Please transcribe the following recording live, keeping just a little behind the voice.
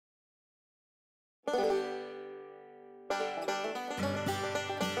Come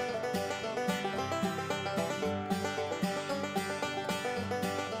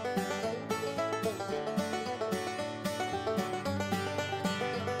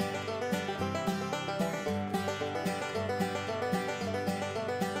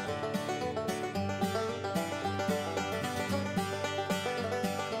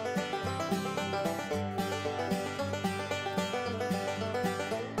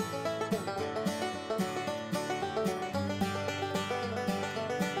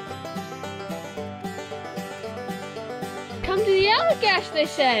to the Allagash, they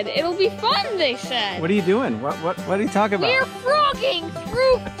said. It'll be fun, they said. What are you doing? What are you talking about? We're frogging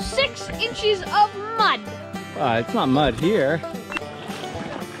through 6 inches of mud. It's not mud here.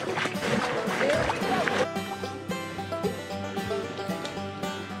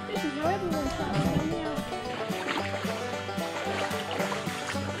 This is how everyone frogs down the Allagash.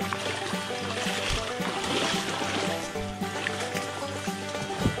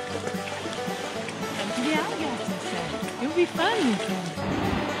 Come to the Allagash, they said. It'll be fun, they said.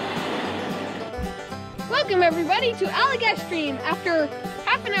 Welcome everybody to Allagash Stream. After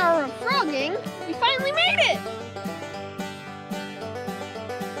half an hour of frogging, we finally made it!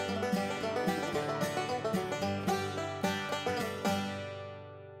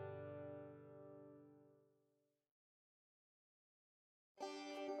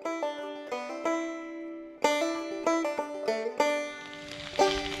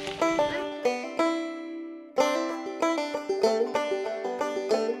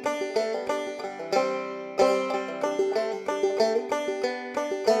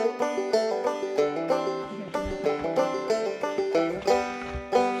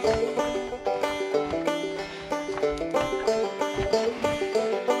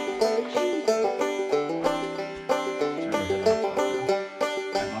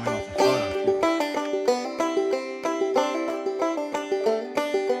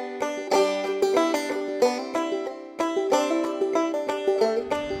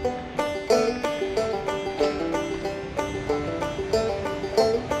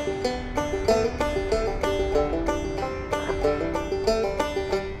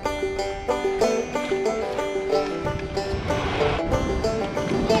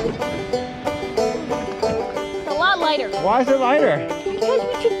 Why is it lighter? Because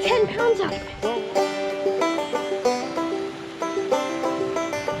we took 10 pounds out of it.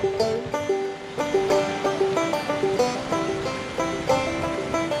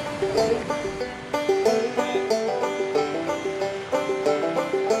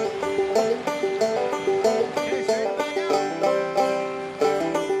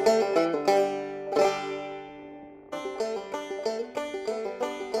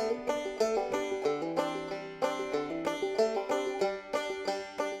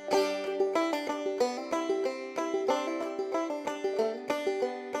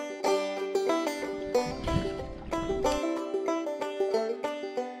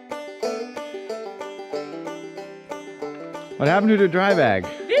 What happened to the dry bag?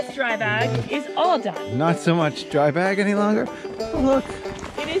 This dry bag is all done. Not so much dry bag any longer? Oh, look.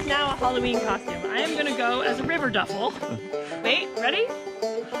 It is now a Halloween costume. I am gonna go as a river duffel. Wait, ready?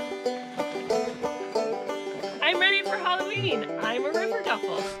 I'm ready for Halloween. I'm a river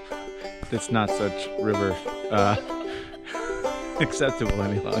duffel. It's not such river acceptable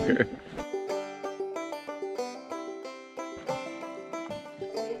any longer.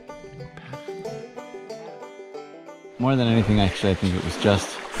 More than anything, actually, I think it was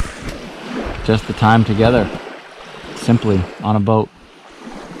just the time together, simply on a boat.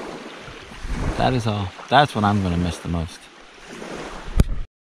 That is all. That's what I'm going to miss the most.